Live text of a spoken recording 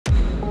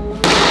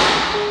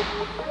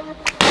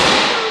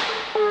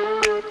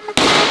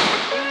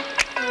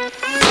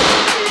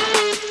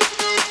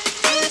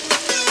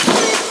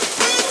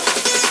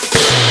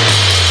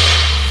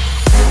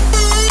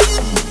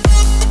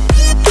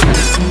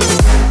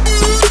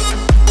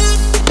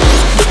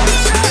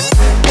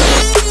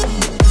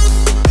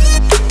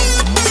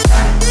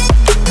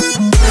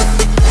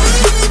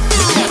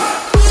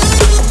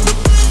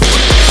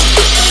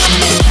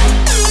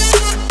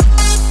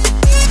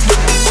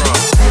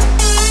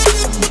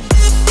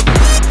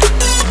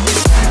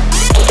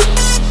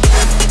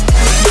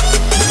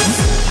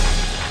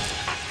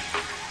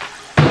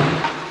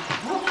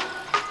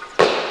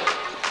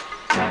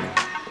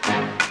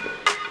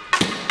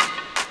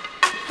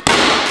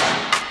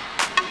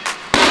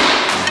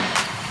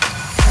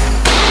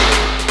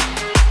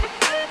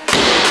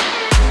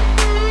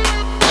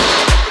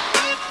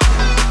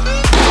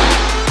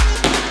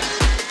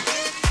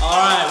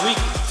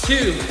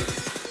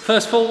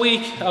First full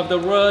week of the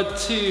Road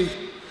to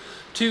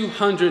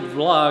 200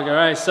 vlog, all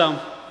right? So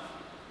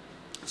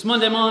it's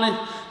Monday morning,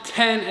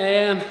 10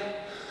 a.m.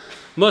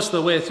 most of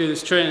the way through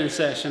this training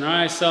session, all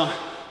right? So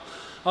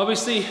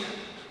obviously,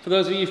 for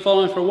those of you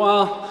following for a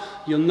while,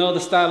 you'll know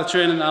the style of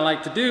training that I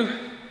like to do,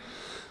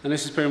 and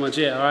this is pretty much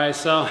it, all right?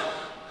 So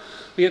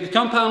we get the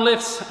compound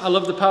lifts. I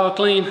love the power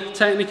clean,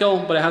 technical,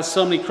 but it has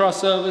so many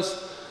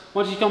crossovers.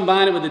 Once you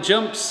combine it with the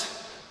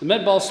jumps, the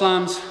med ball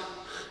slams,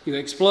 you got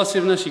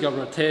explosiveness, you got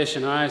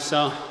rotation, all right?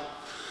 So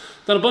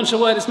done a bunch of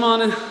work this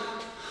morning,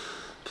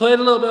 played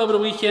a little bit over the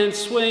weekend,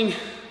 swing,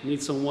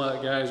 need some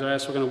work, guys, all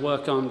right? So we're gonna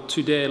work on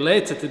today,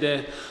 later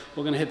today,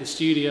 we're gonna hit the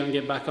studio and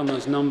get back on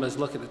those numbers,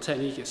 look at the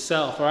technique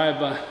itself, all right?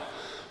 But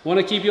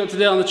wanna keep you up to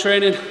date on the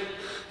training.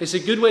 It's a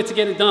good way to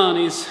get it done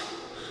is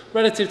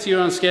relative to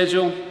your own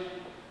schedule.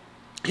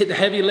 Hit the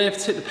heavy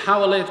lifts, hit the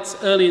power lifts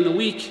early in the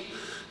week,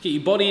 get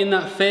your body in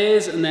that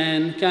phase, and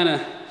then kind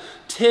of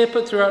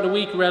taper throughout the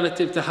week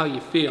relative to how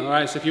you feel, all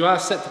right? So if you are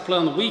set to play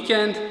on the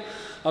weekend,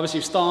 obviously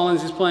if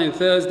Stallings is playing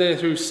Thursday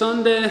through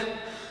Sunday,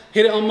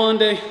 hit it on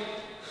Monday,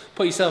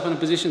 put yourself in a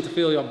position to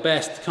feel your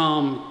best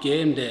come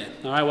game day,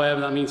 all right, whatever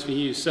that means for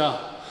you. So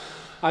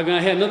I'm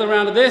gonna hit another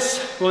round of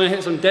this. We're gonna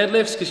hit some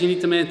deadlifts because you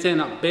need to maintain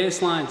that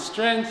baseline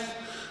strength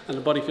and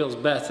the body feels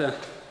better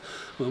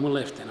when we're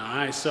lifting, all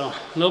right? So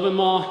a little bit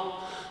more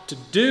to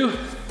do.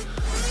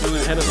 I'm gonna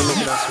head up and look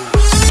at that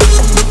swing.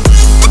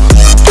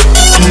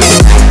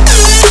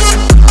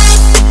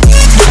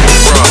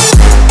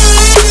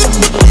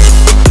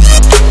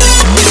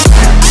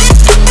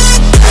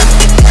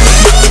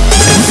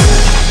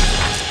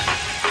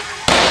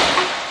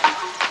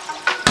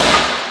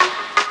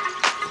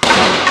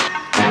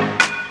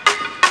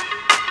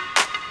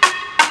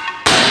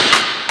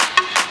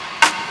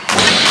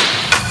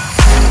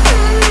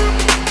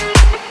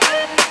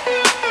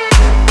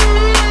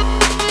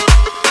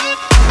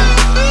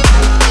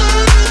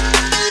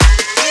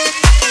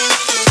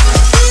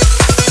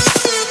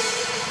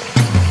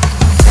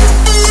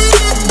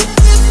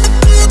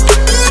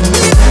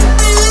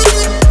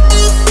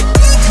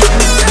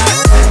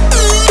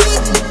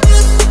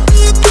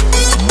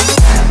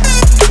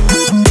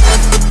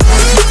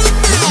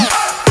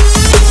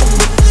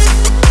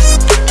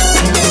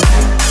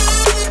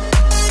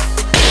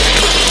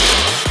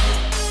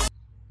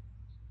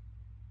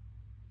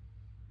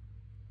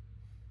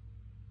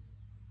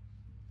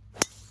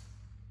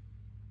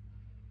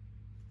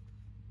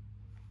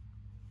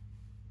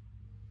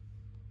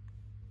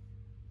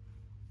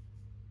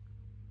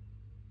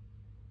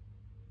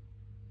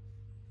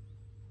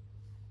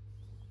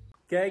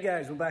 Okay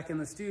guys, we're back in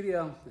the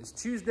studio. It's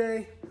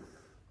Tuesday.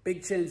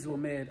 Big changes were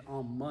made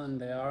on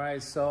Monday, all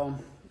right? So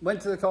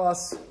went to the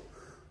course,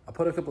 I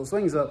put a couple of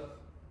swings up,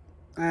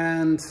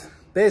 and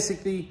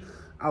basically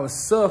I was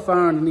so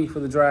far underneath for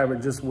the driver,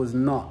 it just was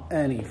not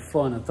any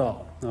fun at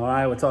all, all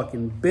right? We're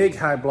talking big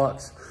high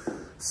blocks,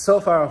 so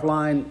far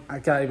offline, I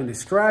can't even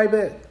describe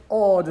it,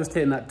 or just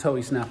hitting that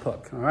toey snap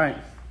hook, all right?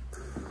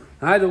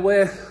 Either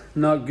way,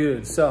 not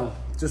good. So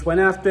just went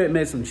after it,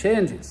 made some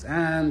changes,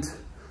 and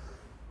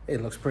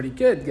it looks pretty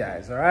good,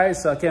 guys, all right?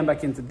 So I came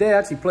back in today,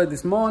 actually played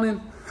this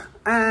morning,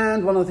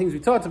 and one of the things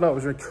we talked about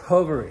was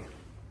recovery.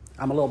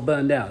 I'm a little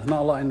burned out. There's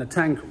not a lot in the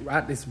tank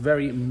at this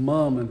very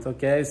moment,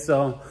 okay?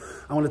 So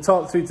I want to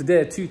talk through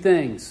today two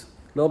things.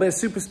 A little bit of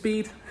super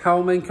speed,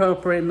 how I'm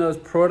incorporating those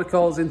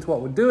protocols into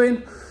what we're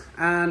doing,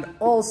 and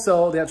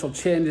also the actual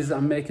changes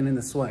I'm making in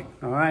the swing,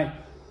 all right?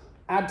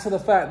 Add to the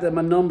fact that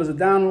my numbers are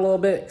down a little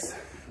bit,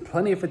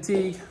 plenty of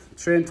fatigue,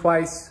 trained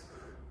twice,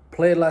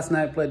 played last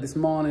night, played this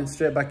morning,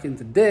 straight back in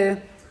today.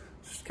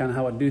 Just kind of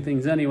how I do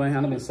things anyway. And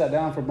I've been sat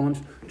down for a bunch.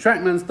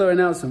 Trackman's throwing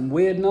out some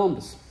weird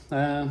numbers.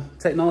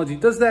 Technology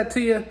does that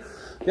to you.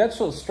 The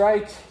actual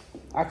strike,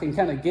 I can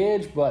kind of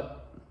gauge,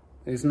 but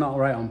it's not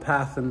right on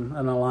path and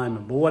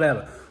alignment, but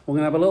whatever. We're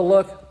gonna have a little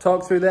look,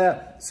 talk through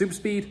that, super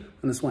speed,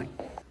 and the swing.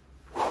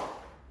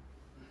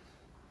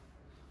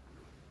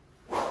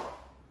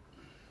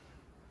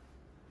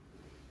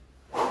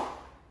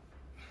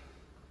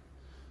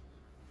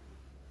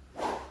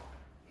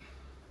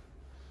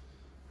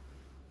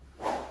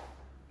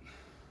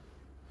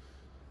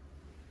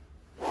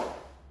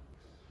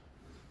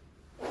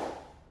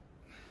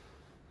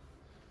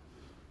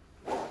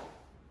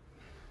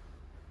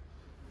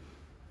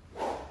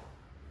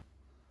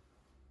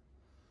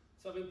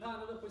 So I've been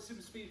partnered up with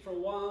SuperSpeed for a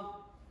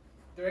while.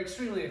 They're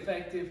extremely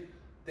effective.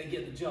 They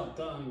get the job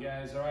done,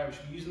 guys, all right? We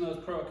should be using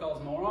those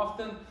protocols more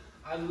often.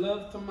 I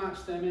love to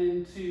match them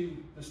into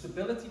the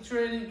stability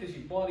training because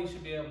your body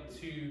should be able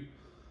to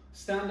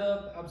stand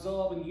up,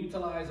 absorb, and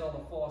utilize all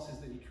the forces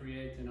that you're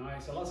creating, all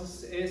right? So lots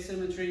of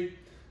asymmetry,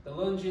 the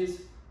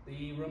lunges,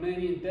 the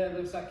Romanian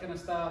deadlifts, that kind of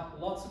stuff.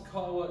 Lots of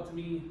core work to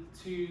me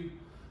to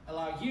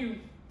allow you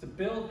to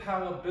build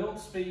power, build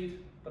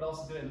speed, but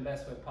also do it in the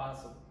best way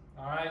possible,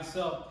 all right?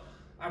 So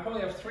I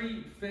probably have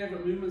three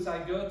favorite movements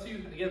I go to.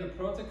 Again, the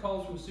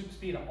protocols from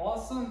SuperSpeed are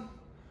awesome,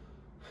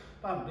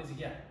 but I'm a busy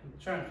guy. I'm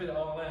trying to fit it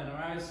all in, all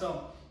right?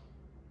 So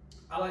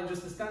I like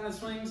just the standard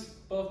swings,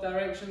 both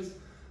directions.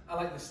 I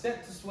like the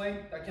step to swing,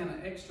 that kind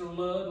of extra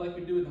load like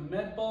we do with the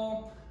med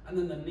ball, and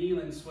then the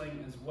kneeling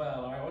swing as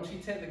well. All right, once you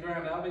take the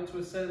ground out of it to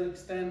a certain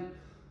extent,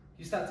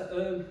 you start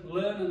to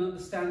learn and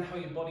understand how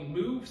your body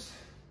moves.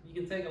 You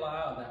can take a lot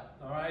out of that.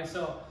 All right,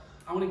 so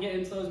I want to get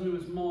into those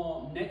moves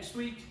more next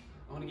week.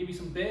 I want to give you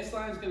some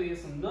baselines, going to get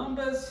some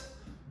numbers,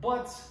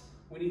 but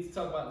we need to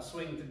talk about the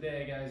swing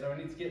today, guys. I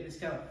need to get this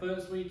kind of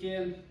first week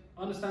in,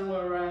 understand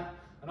where we're at,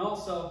 and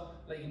also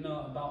let you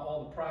know about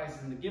all the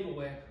prizes and the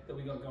giveaway that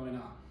we got going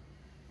on.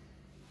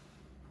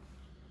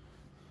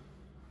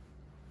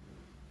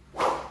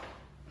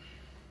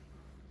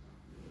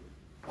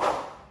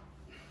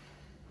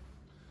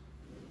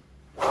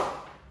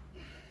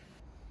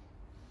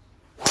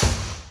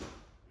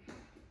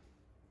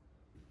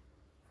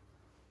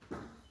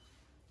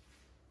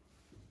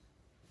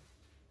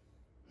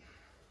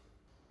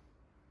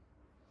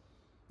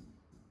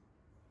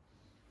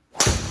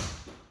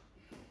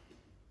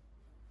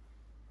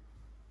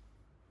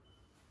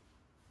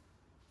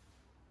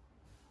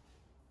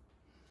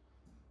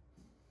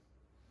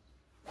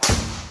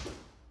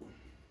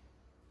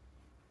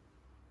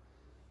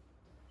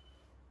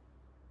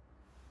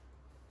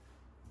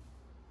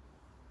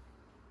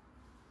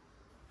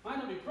 Might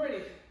not be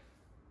pretty.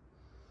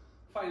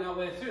 Fighting our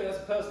way through, that's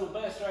a personal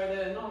best right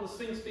there. Not on the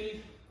swing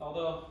speed,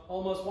 although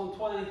almost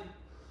 120.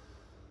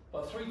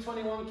 But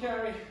 321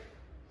 carry,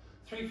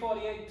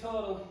 348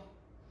 total.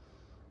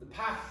 The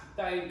path,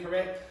 that ain't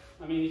correct.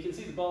 I mean, you can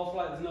see the ball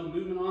flight, there's no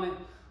movement on it.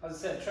 As I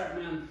said,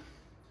 TrackMan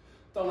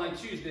don't like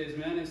Tuesdays,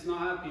 man. It's not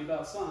happy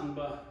about something,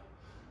 but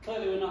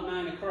clearly we're not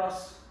 9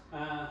 across.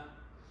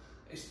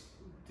 It's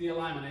the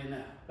alignment ain't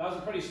there. That was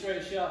a pretty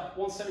straight shot.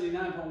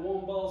 179.1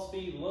 ball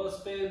speed, low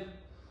spin.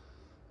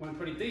 Went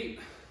pretty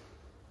deep.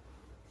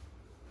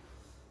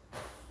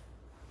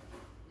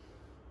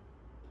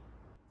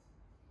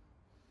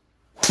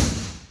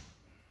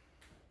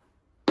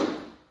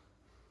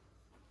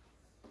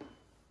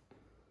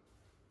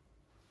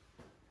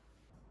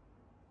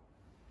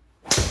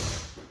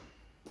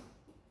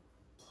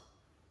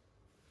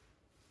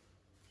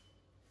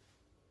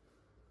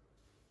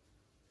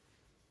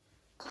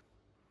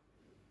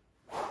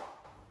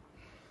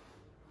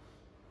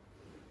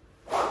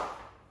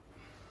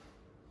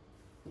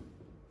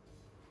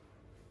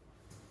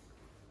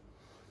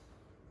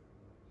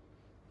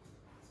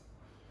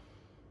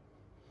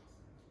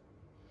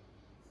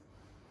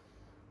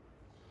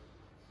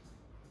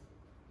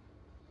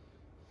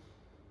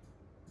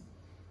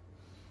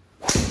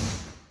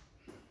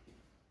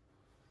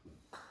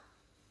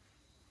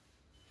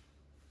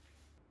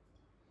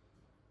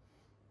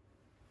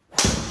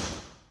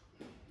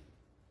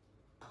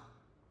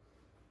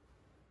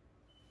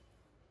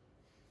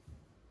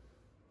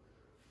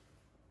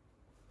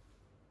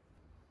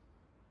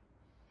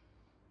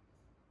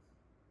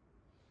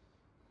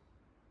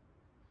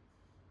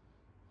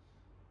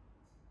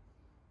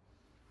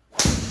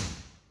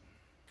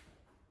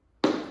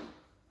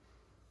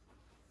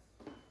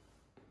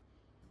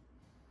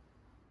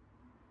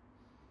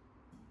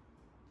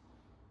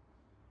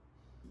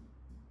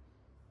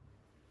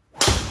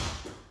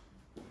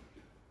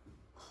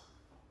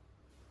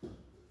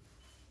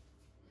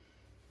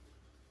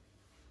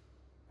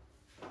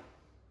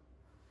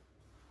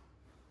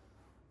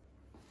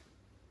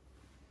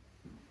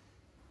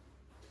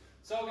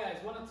 So guys,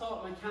 I want to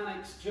talk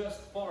mechanics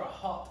just for a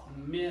hot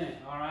minute,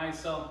 all right?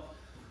 So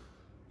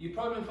you've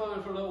probably been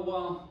following for a little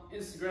while,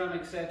 Instagram,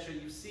 etc.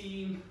 You've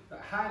seen that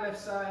high left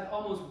side,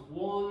 almost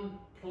one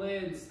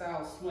plain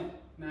style swing.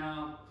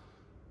 Now,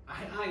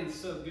 iron's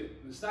so good.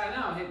 Starting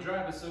out, hit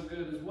driver so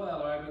good as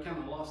well, all right? We kind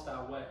of lost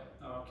our way,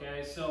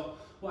 okay? So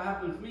what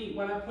happened for me,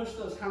 when I pushed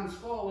those hands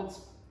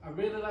forwards, I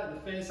really like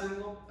the face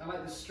angle. I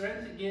like the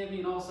strength it gave me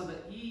and also the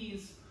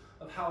ease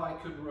of how I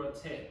could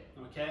rotate,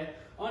 okay?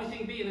 Only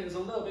thing being, it was a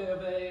little bit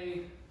of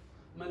a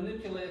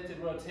manipulated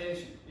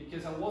rotation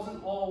because I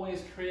wasn't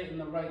always creating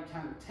the right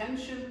kind of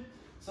tension.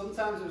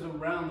 Sometimes it was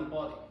around the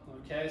body,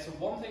 okay? So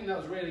one thing that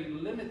was really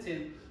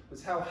limiting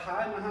was how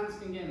high my hands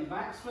can get in the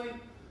backswing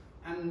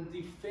and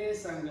the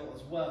face angle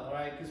as well, all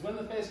right? Because when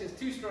the face gets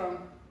too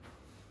strong,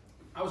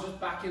 I was just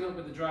backing up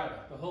with the driver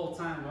the whole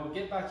time. I'll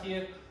get back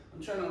here,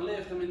 I'm trying to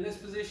lift, I'm in this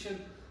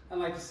position, and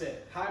like I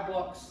said, high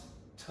blocks,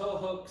 toe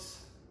hooks.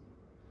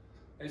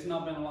 It's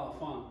not been a lot of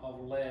fun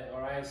of late,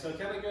 all right? So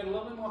kind of going a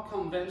little bit more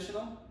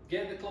conventional,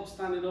 get the club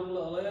standing up a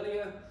little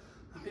earlier.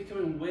 I'm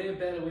becoming way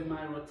better with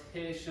my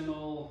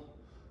rotational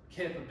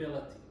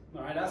capability,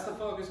 all right? That's the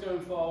focus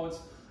going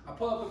forwards. I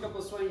put up a couple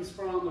of swings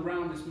from the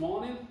round this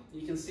morning.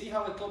 You can see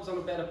how the club's on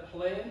a better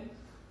plane.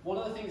 One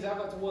of the things I've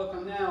got to work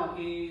on now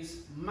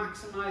is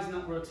maximizing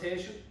that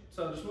rotation.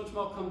 So just much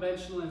more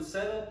conventional in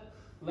setup,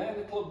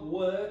 letting the club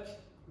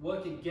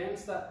work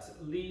against that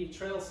lead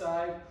trail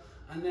side,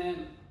 and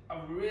then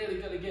I've really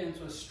got to get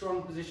into a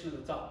strong position at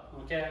the top,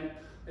 okay?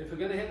 If we're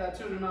going to hit that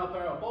 200 mile per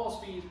hour ball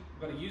speed,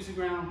 we've got to use the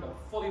ground, we've got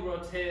to fully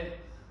rotate.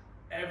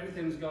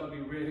 Everything's got to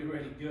be really,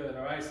 really good,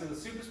 all right? So the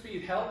super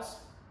speed helps.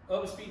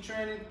 Overspeed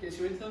training gets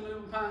you into the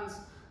movement patterns,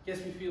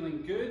 gets me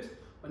feeling good,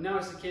 but now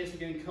it's the case of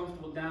getting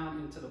comfortable down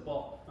into the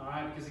ball, all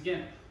right? Because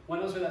again, when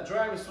I was with that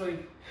driver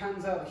swing,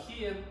 hands out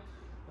here,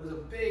 there's a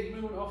big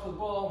movement off the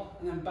ball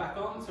and then back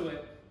onto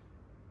it.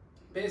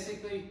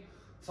 Basically,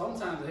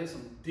 sometimes I hit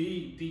some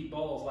deep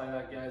balls like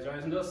that, guys,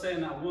 right? I'm not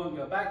saying that I won't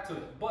go back to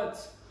it,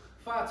 but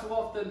far too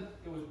often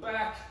it was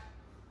back,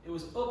 it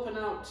was up and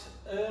out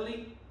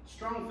early,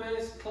 strong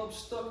face, club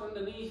stuck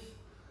underneath,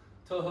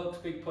 toe hooks,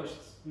 big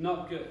pushes,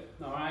 not good.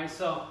 All right,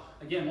 so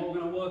again, what we're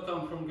going to work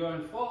on from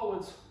going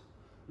forwards,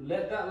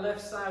 let that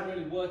left side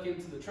really work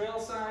into the trail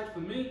side for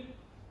me,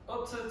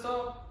 up to the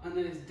top, and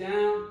then it's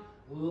down,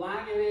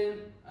 lag it in,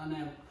 and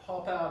then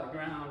pop out of the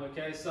ground.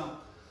 Okay, so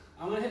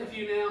I'm going to hit a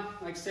few now.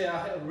 Like I say,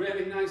 I hit a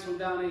really nice one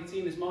down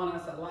 18 this morning.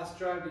 That's that last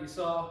drive that you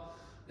saw.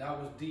 That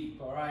was deep.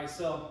 All right,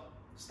 so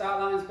start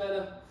line's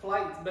better,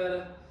 flight's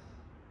better.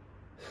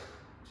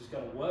 Just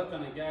got to work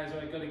on it, guys.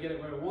 Right, got to get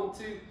it where we want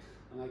to.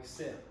 And like I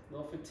said, a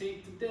little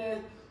fatigue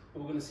today,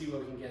 but we're going to see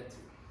what we can get to.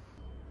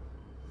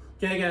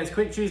 Okay, guys,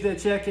 quick Tuesday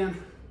check-in.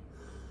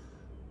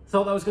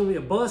 Thought that was going to be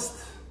a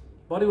bust.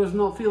 Body was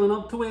not feeling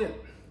up to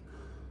it.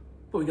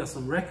 But we got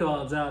some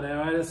records out there,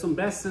 right? There's some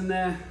bests in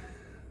there.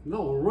 A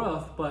little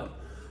rough, but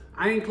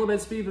iron club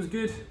head speed was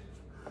good.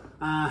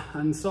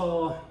 And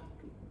so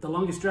the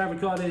longest drive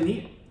record in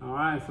here. All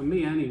right, for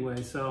me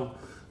anyway. So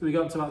we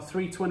got up to about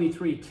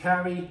 323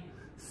 carry,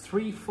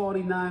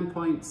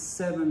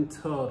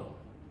 349.7 total.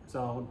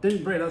 So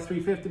didn't break that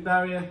 350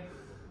 barrier.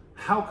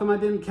 How come I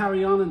didn't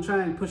carry on and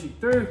try and push it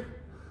through?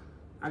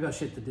 I got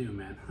shit to do,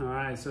 man. All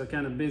right, so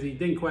kind of busy.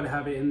 Didn't quite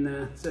have it in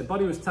there. So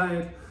body was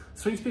tired.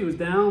 Swing speed was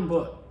down,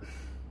 but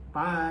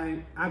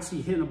by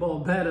actually hitting the ball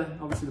better,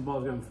 obviously the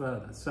ball's going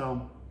further.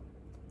 So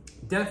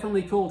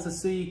definitely cool to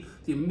see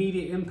the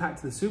immediate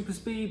impact of the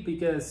SuperSpeed,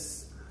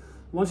 because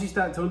once you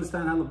start to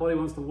understand how the body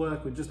wants to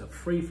work with just a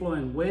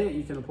free-flowing weight,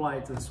 you can apply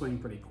it to the swing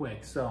pretty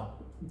quick. So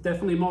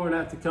definitely more of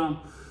that to come.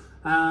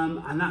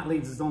 And that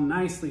leads us on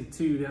nicely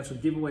to the actual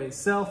giveaway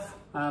itself.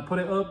 Put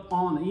it up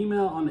on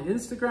email, on the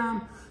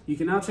Instagram. You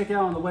can now check it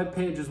out on the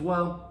webpage as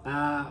well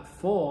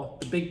for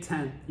the Big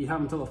 10. You have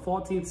until the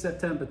 14th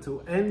September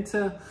to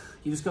enter.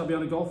 You just got to be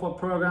on a GOLFWOD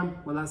program,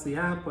 well, that's the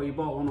app, or you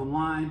bought one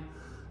online.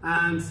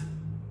 And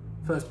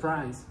first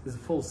prize is a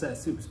full set of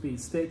SuperSpeed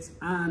sticks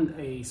and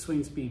a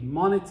swing speed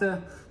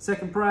monitor.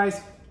 Second prize,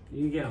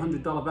 you can get a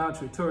 $100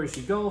 voucher with Tour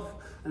Issue Golf,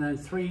 and then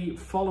 3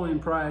 following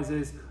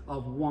prizes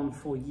of 1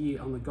 full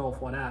year on the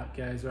GOLFWOD app,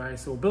 guys, right?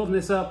 So we're building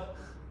this up.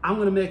 I'm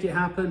gonna make it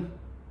happen.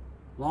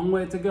 Long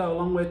way to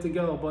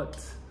go, but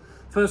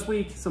first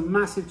week, some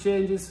massive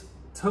changes,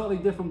 totally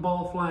different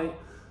ball flight.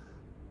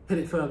 Hit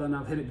it further than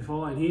I've hit it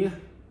before in here.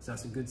 So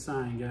that's a good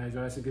sign, guys,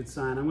 right? That's a good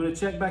sign. I'm gonna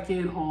check back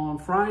in on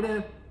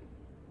Friday.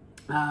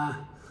 A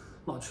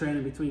lot of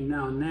training between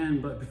now and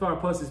then, but before I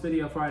post this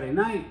video Friday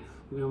night,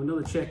 we're gonna have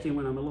another check-in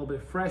when I'm a little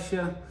bit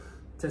fresher,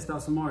 test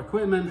out some more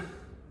equipment,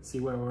 see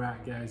where we're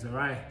at, guys, all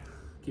right?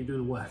 Keep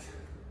doing the work.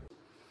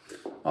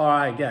 All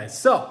right, guys,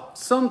 so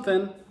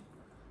something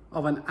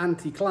of an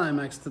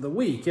anticlimax to the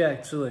week,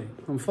 actually,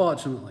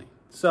 unfortunately.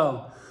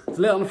 So it's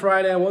late on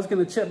Friday. I was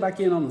gonna check back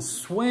in on the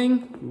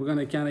swing. We're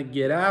gonna kind of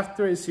get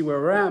after it, see where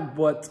we're at,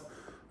 but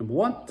number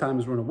one, time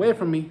has run away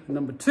from me. And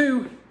number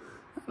two,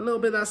 a little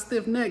bit of that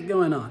stiff neck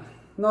going on.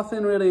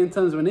 Nothing really in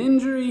terms of an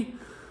injury,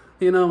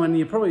 you know, and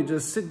you probably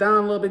just sit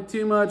down a little bit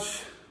too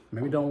much,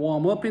 maybe don't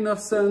warm up enough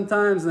certain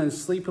times, and then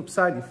sleep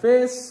upside your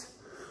face.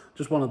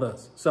 Just one of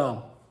those.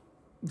 So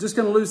just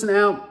gonna loosen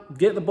out,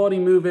 get the body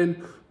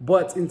moving.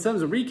 But in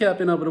terms of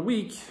recapping over the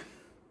week,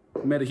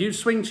 we made a huge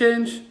swing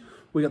change.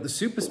 We got the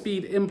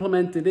SuperSpeed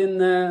implemented in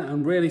there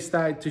and really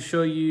started to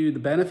show you the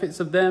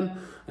benefits of them.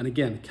 And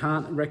again,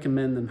 can't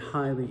recommend them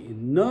highly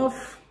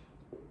enough.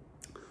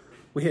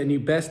 We hit a new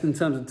best in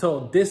terms of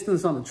total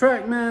distance on the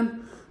track,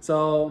 man.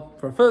 So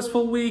for a first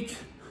full week,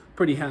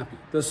 pretty happy.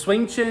 The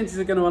swing changes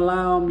are gonna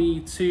allow me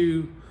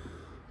to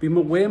be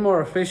way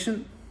more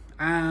efficient.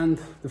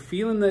 And the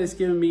feeling that it's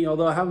giving me,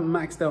 although I haven't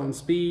maxed out on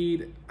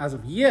speed as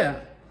of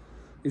yet,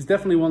 is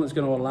definitely one that's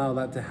going to allow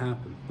that to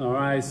happen. All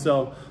right,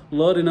 so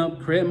loading up,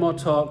 creating more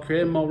torque,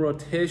 creating more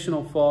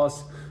rotational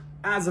force,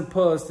 as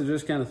opposed to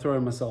just kind of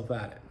throwing myself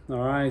at it. All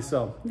right,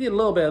 so need a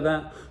little bit of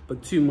that,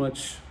 but too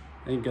much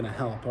ain't going to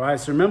help. All right,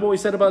 so remember what we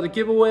said about the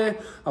giveaway?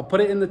 I'll put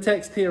it in the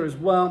text here as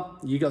well.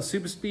 You got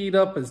SuperSpeed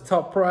up as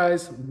top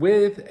prize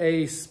with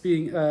a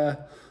speed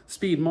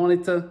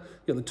monitor.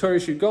 You got the Tour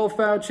Issue Golf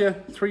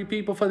voucher, 3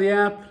 people for the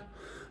app.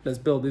 Let's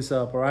build this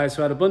up, all right?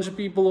 So I had a bunch of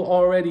people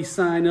already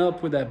sign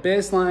up with their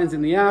baselines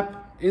in the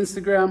app,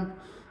 Instagram,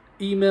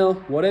 email,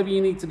 whatever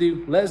you need to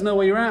do. Let us know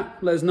where you're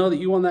at. Let us know that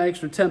you want that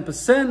extra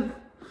 10%,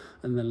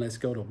 and then let's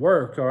go to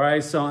work, all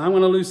right? So I'm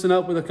gonna loosen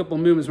up with a couple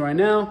of movements right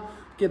now,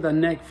 get that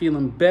neck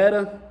feeling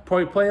better,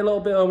 probably play a little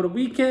bit over the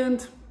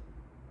weekend,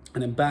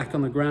 and then back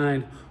on the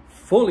grind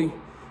fully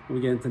when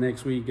we get into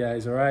next week,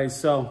 guys, all right?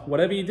 So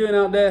whatever you're doing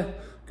out there,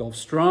 golf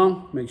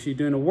strong, make sure you're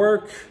doing the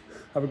work.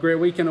 Have a great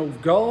weekend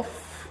of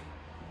golf.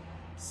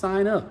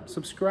 Sign up,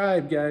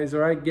 subscribe, guys,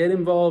 all right? Get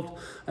involved,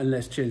 and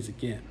let's change the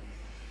game.